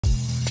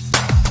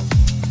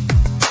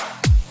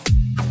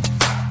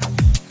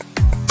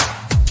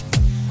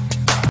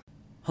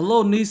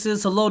Hello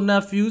nieces, hello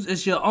nephews,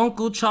 it's your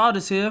Uncle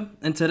Charles here,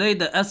 and today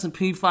the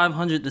S&P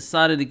 500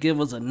 decided to give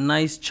us a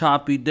nice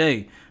choppy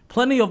day.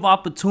 Plenty of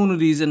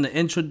opportunities in the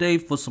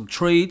intraday for some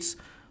trades,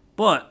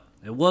 but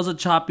it was a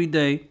choppy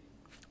day,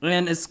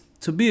 and it's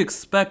to be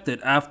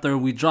expected after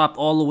we dropped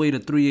all the way to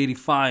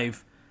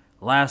 385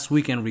 last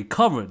week and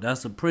recovered.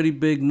 That's a pretty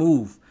big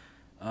move,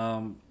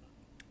 but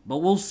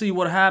we'll see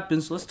what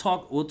happens.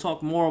 We'll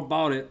talk more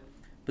about it,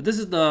 but this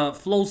is the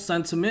flow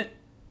sentiment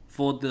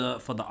for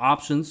the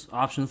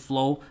option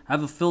flow. I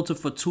have a filter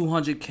for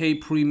 200K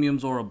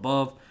premiums or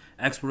above,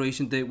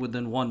 expiration date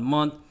within 1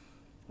 month.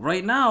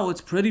 Right now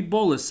it's pretty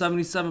bullish,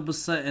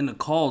 77% in the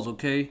calls.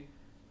 Okay,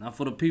 now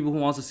for the people who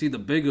wants to see the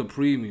bigger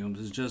premiums,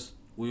 it's just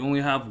we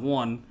only have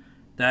one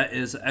that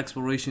is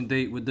expiration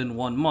date within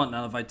 1 month.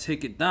 Now if I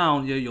take it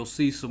down, yeah, you'll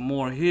see some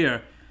more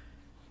here.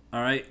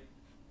 All right,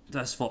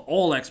 that's for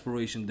all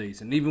expiration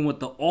dates, and even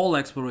with the all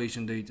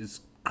expiration dates,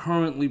 it's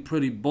currently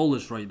pretty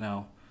bullish right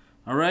now.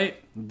 All right,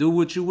 do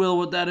what you will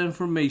with that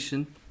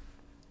information.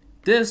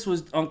 This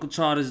was Uncle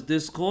Charles'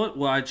 Discord,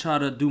 where I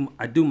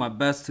do my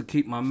best to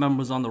keep my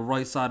members on the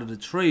right side of the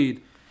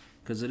trade,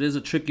 because it is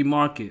a tricky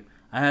market.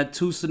 I had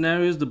two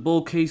scenarios, the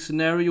bull case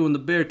scenario and the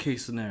bear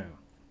case scenario.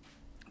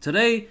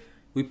 Today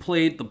we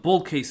played the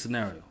bull case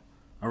scenario.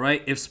 All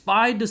right, if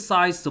SPY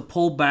decides to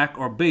pull back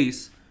or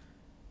base,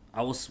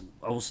 I was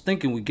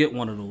thinking we get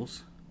one of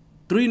those.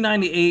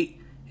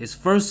 398 is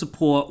first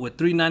support, with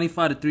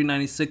 395 to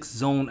 396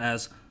 zone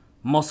as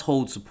must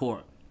hold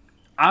support.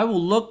 I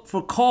will look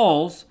for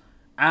calls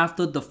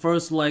after the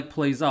first leg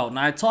plays out.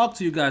 Now I talked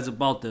to you guys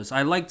about this.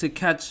 I like to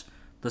catch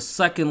the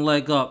second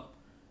leg up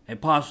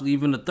and possibly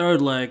even the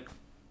third leg,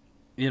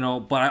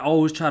 but I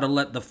always try to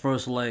let the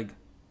first leg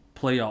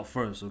play out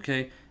first,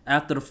 okay?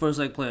 After the first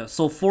leg play out.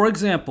 So for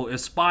example, if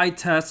SPY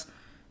tests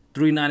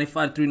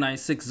 395 to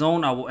 396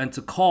 zone, I will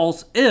enter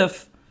calls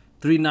if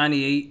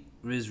 398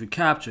 is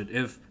recaptured.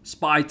 If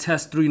SPY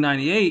tests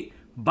 398,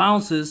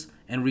 bounces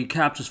and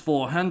recaptures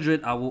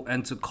 400, I will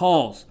enter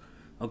calls.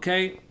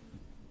 Okay.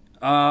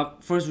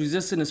 First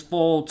resistance is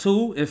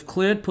 402. If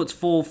cleared, puts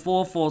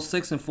 404,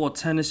 406, and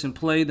 410ish in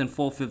play. Then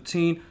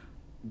 415.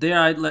 There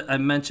I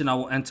mentioned I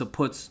will enter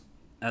puts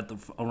at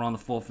around the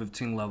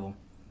 415 level.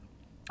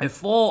 If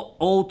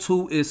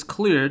 402 is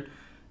cleared,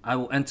 I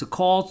will enter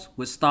calls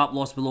with stop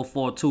loss below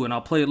 402, and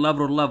I'll play it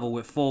level to level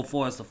with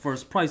 404 as the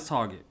first price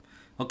target.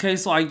 Okay,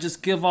 so I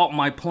just give out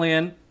my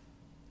plan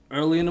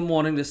early in the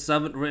morning. This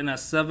written at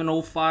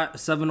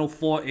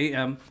 7:04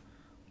 a.m.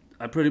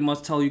 I pretty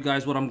much tell you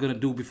guys what I'm gonna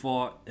do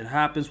before it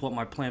happens, what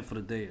my plan for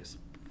the day is.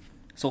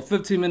 So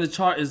 15-minute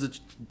chart is the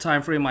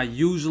time frame I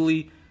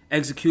usually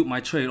execute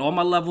my trade. All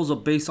my levels are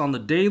based on the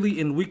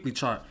daily and weekly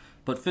chart,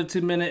 but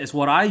 15-minute is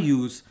what I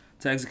use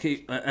to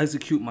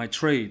execute my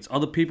trades.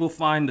 Other people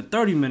find the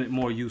 30-minute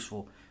more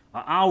useful,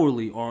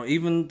 hourly, or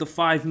even the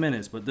 5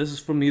 minutes, but this is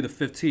for me the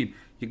 15.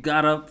 You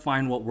gotta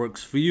find what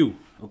works for you.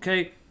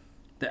 Okay.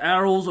 The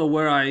arrows are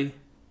where I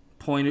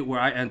pointed,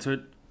 where I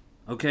entered.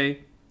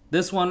 Okay.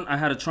 This one, I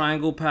had a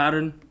triangle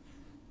pattern.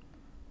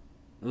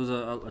 It was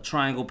a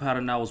triangle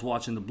pattern. I was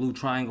watching the blue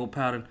triangle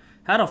pattern.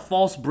 Had a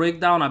false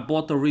breakdown. I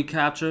bought the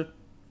recapture.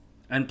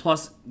 And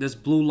plus this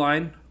blue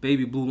line,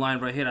 baby blue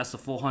line right here, that's the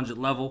 400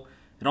 level.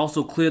 It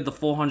also cleared the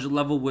 400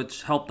 level,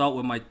 which helped out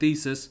with my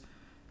thesis.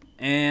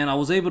 And I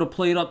was able to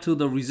play it up to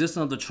the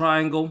resistance of the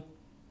triangle.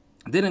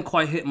 Didn't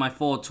quite hit my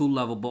 402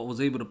 level, but was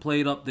able to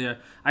play it up there.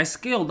 I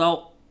scaled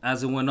out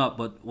as it went up,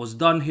 but was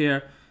done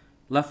here,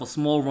 left a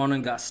small run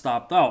and got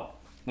stopped out.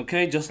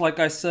 Okay, just like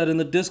I said in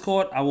the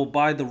Discord, I will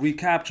buy the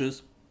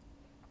recaptures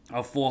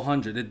of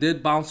 400. It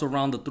did bounce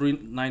around the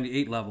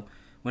 398 level.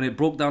 When it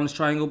broke down this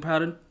triangle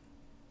pattern,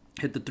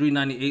 hit the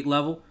 398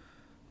 level,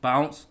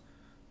 bounce,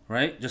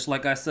 right? Just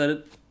like I said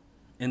it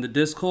in the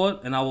Discord,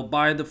 and I will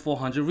buy the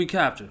 400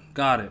 recapture.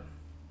 Got it.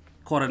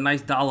 Caught a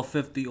nice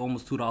 $1.50,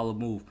 almost $2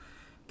 move.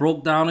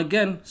 Broke down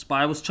again,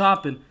 SPY was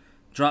chopping.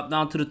 Dropped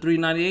down to the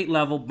 398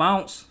 level,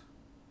 bounce.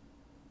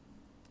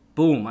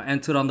 Boom, I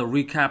entered on the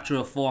recapture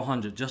of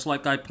 400. Just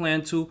like I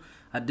planned to.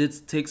 I did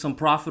take some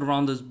profit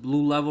around this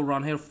blue level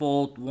around here,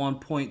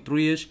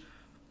 401.3-ish.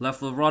 Left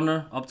the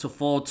runner up to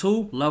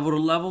 402, level to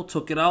level,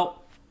 took it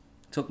out.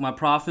 Took my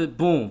profit,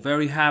 boom,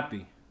 very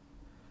happy.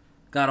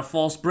 Got a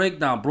false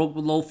breakdown, broke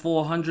below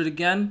 400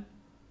 again,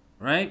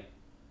 right?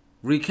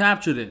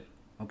 Recaptured it,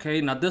 okay?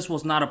 Now this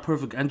was not a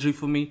perfect entry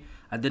for me.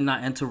 I did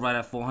not enter right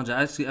at 400.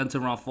 I actually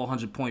entered around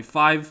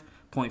 400.5,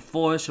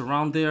 0.4-ish,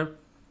 around there.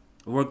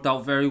 It worked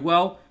out very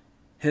well.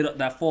 Hit up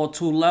that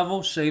 402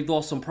 level, shaved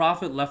off some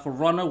profit, left a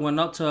runner, went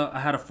up to, I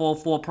had a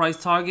 404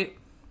 price target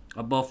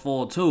above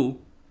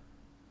 402.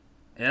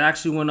 It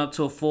actually went up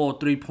to a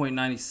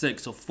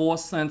 403.96, so 4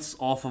 cents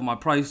off of my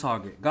price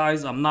target.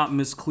 Guys, I'm not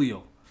Miss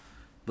Cleo,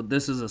 but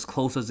this is as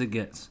close as it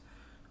gets.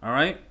 All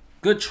right,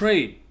 good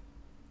trade.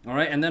 All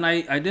right, and then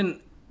I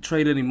didn't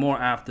trade anymore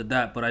after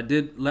that, but I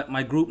did let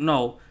my group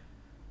know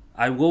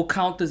I will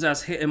count this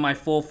as hitting my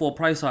 404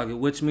 price target,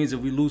 which means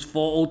if we lose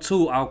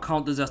 402, I'll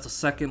count this as the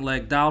second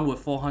leg down with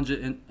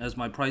 400 as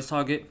my price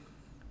target,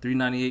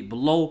 398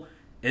 below.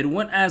 It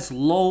went as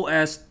low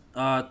as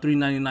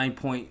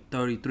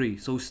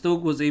 $399.33. So still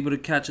was able to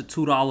catch a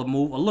 $2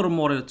 move, a little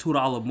more than a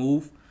 $2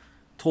 move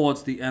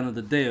towards the end of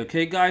the day.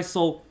 Okay, guys,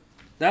 so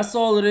that's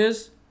all it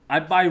is. I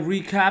buy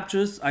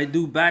recaptures. I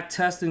do back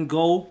test and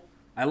go.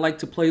 I like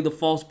to play the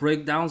false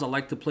breakdowns. I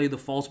like to play the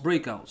false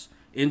breakouts.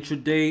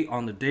 Intraday,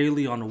 on the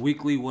daily, on the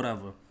weekly,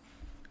 whatever.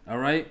 All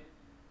right.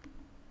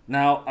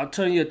 Now, I'll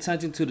turn your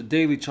attention to the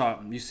daily chart.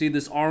 You see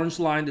this orange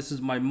line? This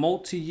is my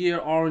multi-year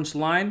orange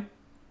line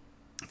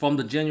from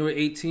the January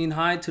 18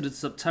 high to the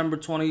September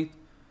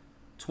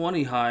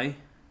 2020 high.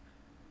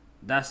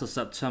 That's the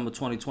September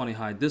 2020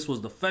 high. This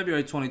was the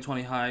February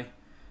 2020 high.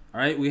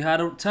 All right, we had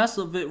a test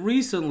of it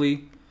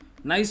recently.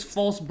 Nice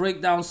false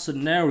breakdown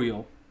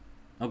scenario,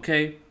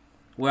 okay,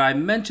 where I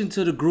mentioned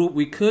to the group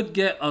we could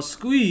get a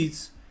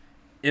squeeze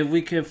if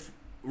we can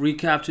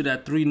recapture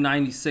that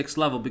 396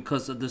 level,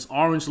 because of this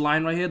orange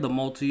line right here, the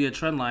multi-year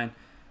trend line.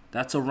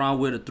 That's around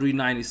where the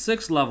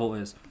 396 level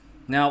is.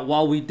 Now,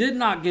 while we did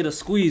not get a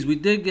squeeze, we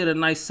did get a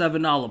nice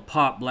 $7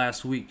 pop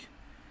last week.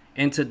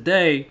 And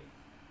today,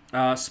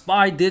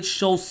 SPY did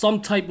show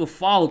some type of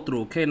follow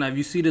through. Okay, now if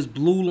you see this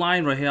blue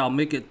line right here, I'll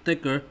make it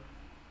thicker.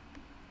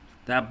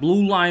 That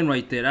blue line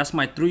right there, that's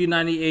my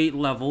 398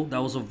 level.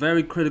 That was a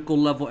very critical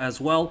level as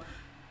well.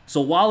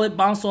 So while it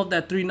bounced off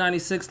that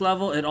 396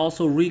 level, it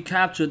also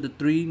recaptured the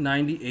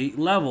 398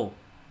 level.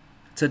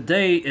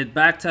 Today, it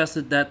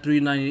backtested that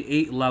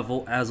 398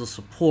 level as a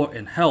support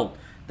and held.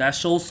 That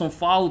shows some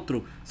follow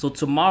through. So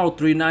tomorrow,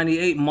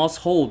 398 must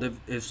hold.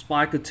 If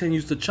SPY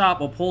continues to chop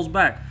or pulls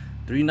back,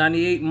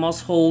 398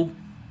 must hold.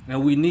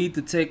 And we need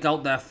to take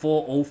out that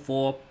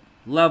 404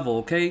 level,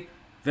 okay?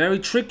 Very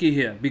tricky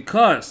here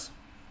because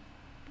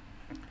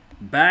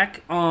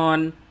back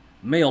on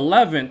May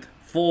 11th,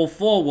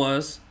 404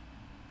 was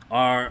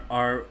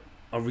a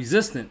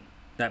resistant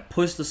that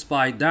pushed the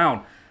SPY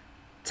down.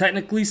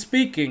 Technically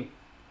speaking,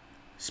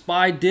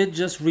 SPY did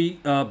just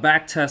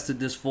back tested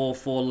this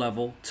 404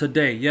 level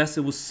today. Yes,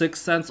 it was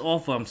 6 cents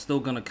off. I'm still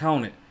gonna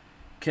count it.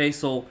 Okay,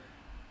 so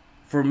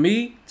for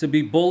me to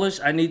be bullish,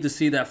 I need to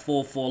see that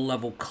 404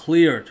 level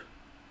cleared.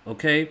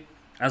 Okay,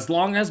 as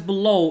long as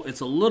below,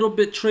 it's a little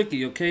bit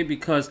tricky. Okay,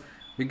 because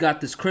we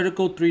got this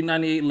critical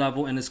 398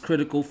 level and this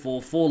critical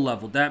 404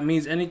 level. That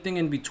means anything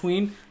in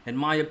between, in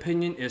my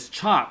opinion, is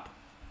chop.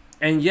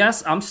 And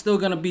yes, I'm still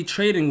going to be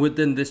trading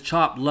within this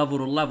chop level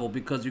to level,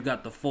 because you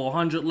got the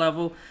 400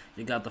 level,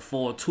 you got the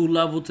 402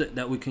 level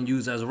that we can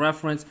use as a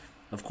reference.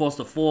 Of course,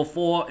 the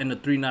 404 and the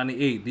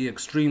 398, the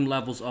extreme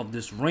levels of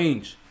this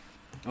range.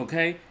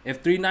 Okay,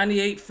 if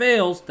 398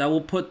 fails, that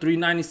will put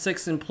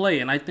 396 in play.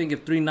 And I think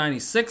if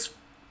 396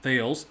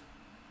 fails,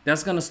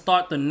 that's going to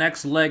start the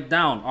next leg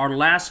down. Our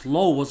last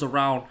low was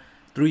around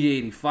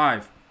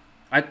 385.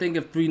 I think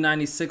if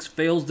 396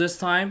 fails this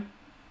time,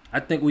 I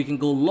think we can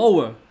go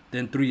lower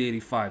than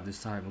 385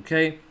 this time,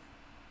 okay?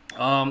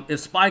 If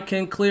SPY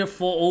can clear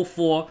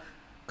 404,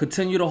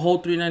 continue to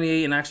hold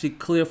 398 and actually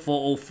clear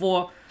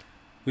 404,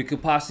 we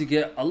could possibly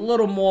get a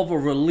little more of a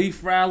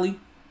relief rally,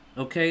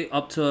 okay?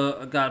 Up to,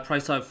 I got a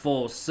price tag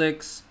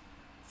 406,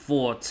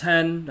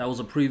 410. That was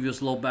a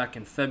previous low back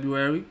in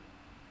February.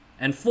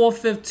 And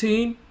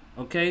 415,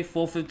 okay?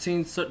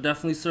 415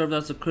 definitely served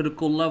as a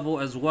critical level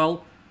as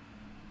well.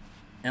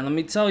 And let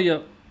me tell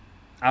you,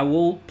 I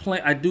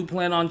do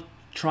plan on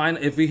trying,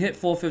 if we hit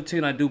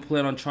 415, I do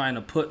plan on trying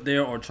to put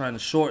there or trying to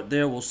short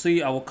there. We'll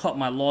see. I will cut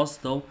my loss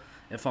though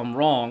if I'm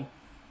wrong.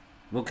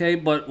 Okay,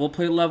 but we'll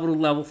play level to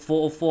level.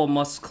 404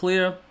 must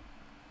clear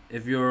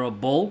if you're a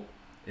bull.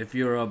 If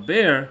you're a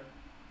bear,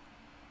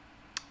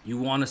 you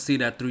want to see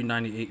that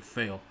 398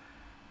 fail.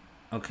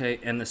 Okay,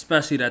 and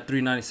especially that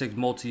 396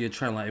 multi-year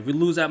trend line. If we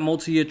lose that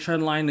multi-year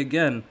trend line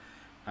again,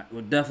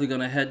 we're definitely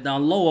going to head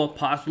down lower,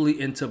 possibly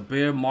into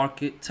bear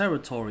market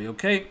territory.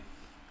 Okay,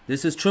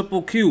 this is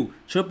Triple Q.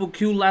 Triple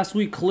Q last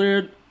week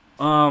cleared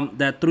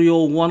that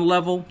 301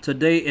 level.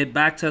 Today it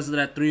backtested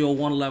that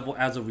 301 level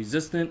as a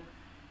resistant,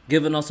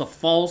 giving us a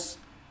false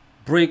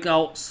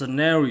breakout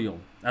scenario.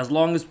 As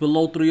long as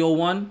below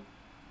 301,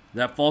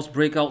 that false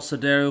breakout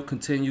scenario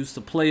continues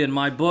to play in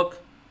my book.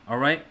 All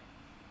right,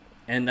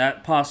 and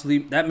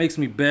that makes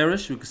me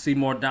bearish. You can see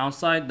more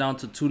downside down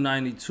to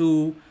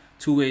 292,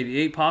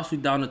 288, possibly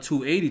down to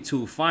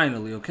 282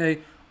 finally.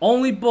 Okay,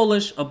 only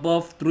bullish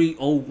above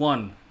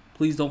 301.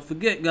 Please don't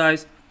forget,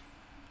 guys.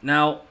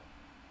 Now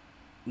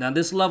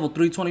this level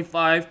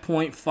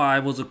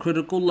 325.5 was a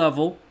critical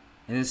level,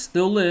 and it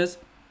still is.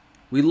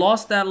 We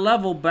lost that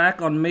level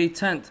back on May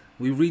 10th.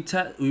 We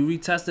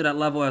retested that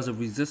level as a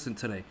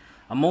resistance today.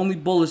 I'm only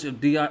bullish if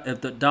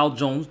the Dow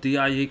Jones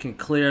DIA can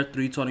clear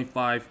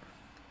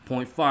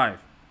 325.5.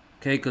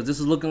 Okay, because this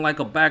is looking like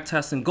a back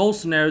test and go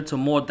scenario to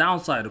more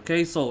downside.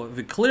 Okay, so if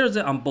it clears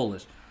it, I'm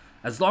bullish.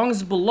 As long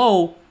as it's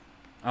below,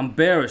 I'm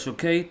bearish.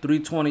 Okay,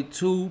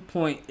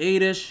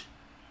 322.8ish,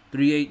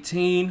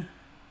 318,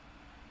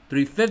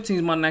 315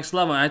 is my next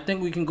level. And I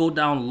think we can go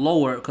down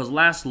lower because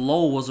last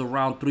low was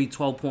around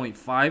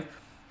 312.5.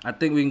 I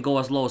think we can go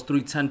as low as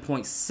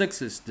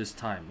 310.6ish this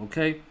time.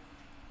 Okay,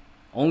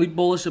 only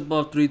bullish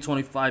above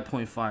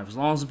 325.5. As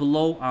long as it's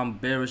below, I'm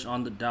bearish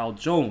on the Dow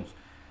Jones.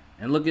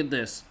 And look at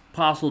this.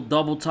 Possible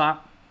double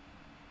top.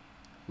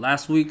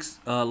 Last May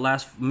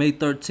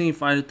 13th,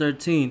 Friday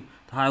 13th,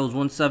 the high was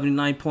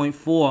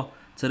 179.4.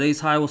 Today's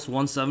high was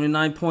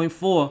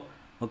 179.4.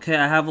 Okay,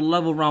 I have a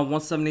level around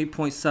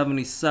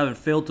 178.77.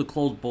 Failed to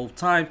close both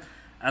times.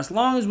 As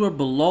long as we're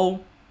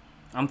below,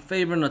 I'm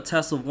favoring a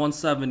test of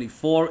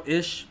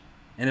 174-ish.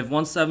 And if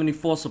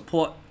 174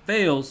 support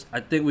fails,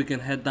 I think we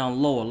can head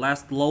down lower.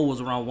 Last low was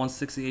around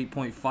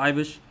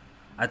 168.5-ish.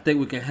 I think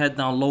we can head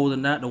down lower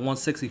than that to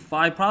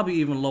 165, probably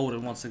even lower than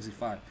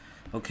 165.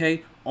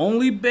 Okay,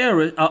 only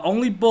bullish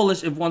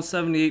if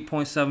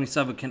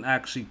 178.77 can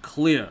actually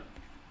clear.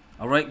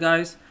 All right,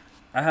 guys.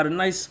 I had a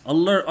nice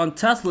alert on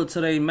Tesla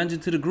today,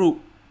 mentioned to the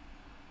group.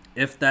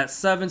 If that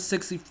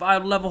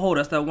 765 level hold,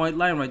 that's that white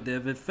line right there,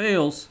 if it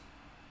fails,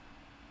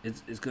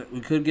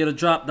 we could get a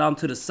drop down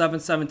to the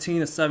 717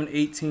 to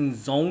 718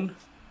 zone.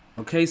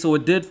 Okay, so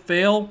it did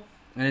fail,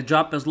 and it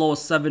dropped as low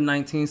as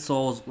 719,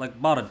 so it's like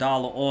about $1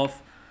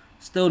 off.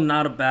 Still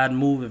not a bad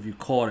move if you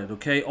caught it.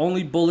 Okay,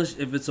 only bullish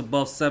if it's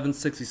above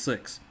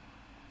 766.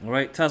 All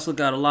right, Tesla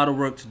got a lot of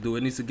work to do.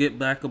 It needs to get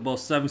back above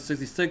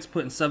 766,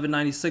 putting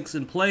 796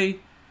 in play.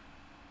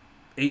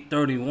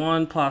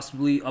 831,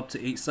 possibly up to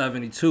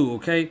 872.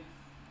 Okay,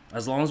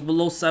 as long as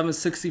below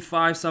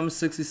 765,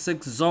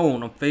 766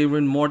 zone, I'm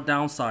favoring more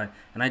downside,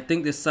 and I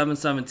think this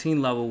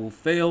 717 level will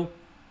fail.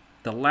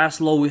 The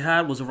last low we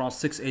had was around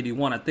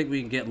 681. I think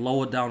we can get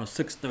lower down to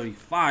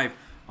 635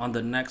 on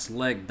the next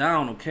leg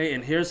down. Okay,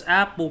 and here's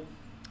Apple.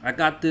 I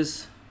got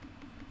this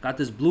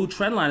blue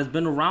trend line. It's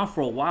been around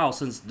for a while,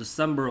 since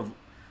December of,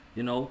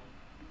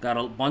 got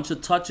a bunch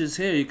of touches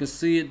here. You can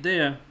see it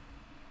there.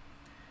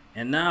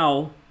 And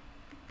now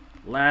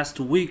last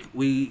week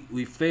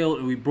we failed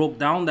and we broke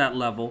down that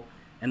level,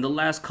 and the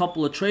last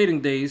couple of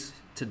trading days,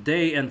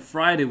 today and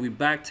Friday, we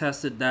back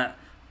tested that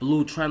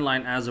blue trend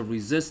line as a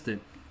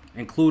resistance,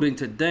 including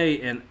today.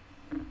 And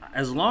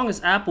as long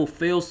as Apple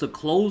fails to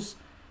close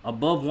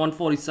above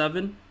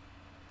 147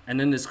 and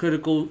then this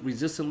critical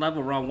resistance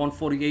level around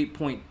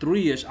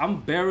 148.3-ish, I'm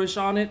bearish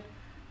on it.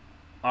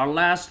 Our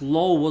last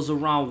low was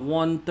around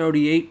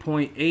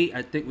 138.8.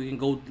 I think we can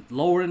go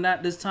lower than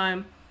that this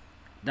time,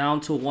 down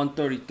to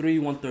 133,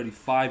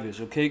 135-ish.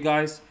 Okay,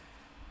 guys?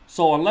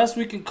 So unless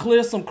we can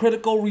clear some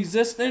critical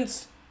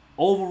resistance,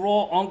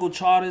 overall, Uncle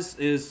Chartist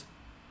is,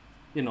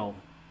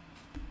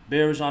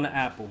 bearish on the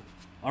Apple.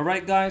 All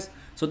right, guys?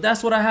 So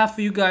that's what I have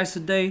for you guys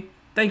today.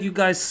 Thank you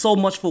guys so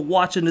much for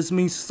watching. This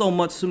means so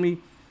much to me.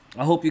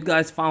 I hope you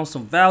guys found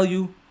some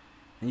value,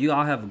 and you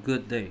all have a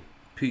good day.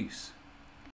 Peace.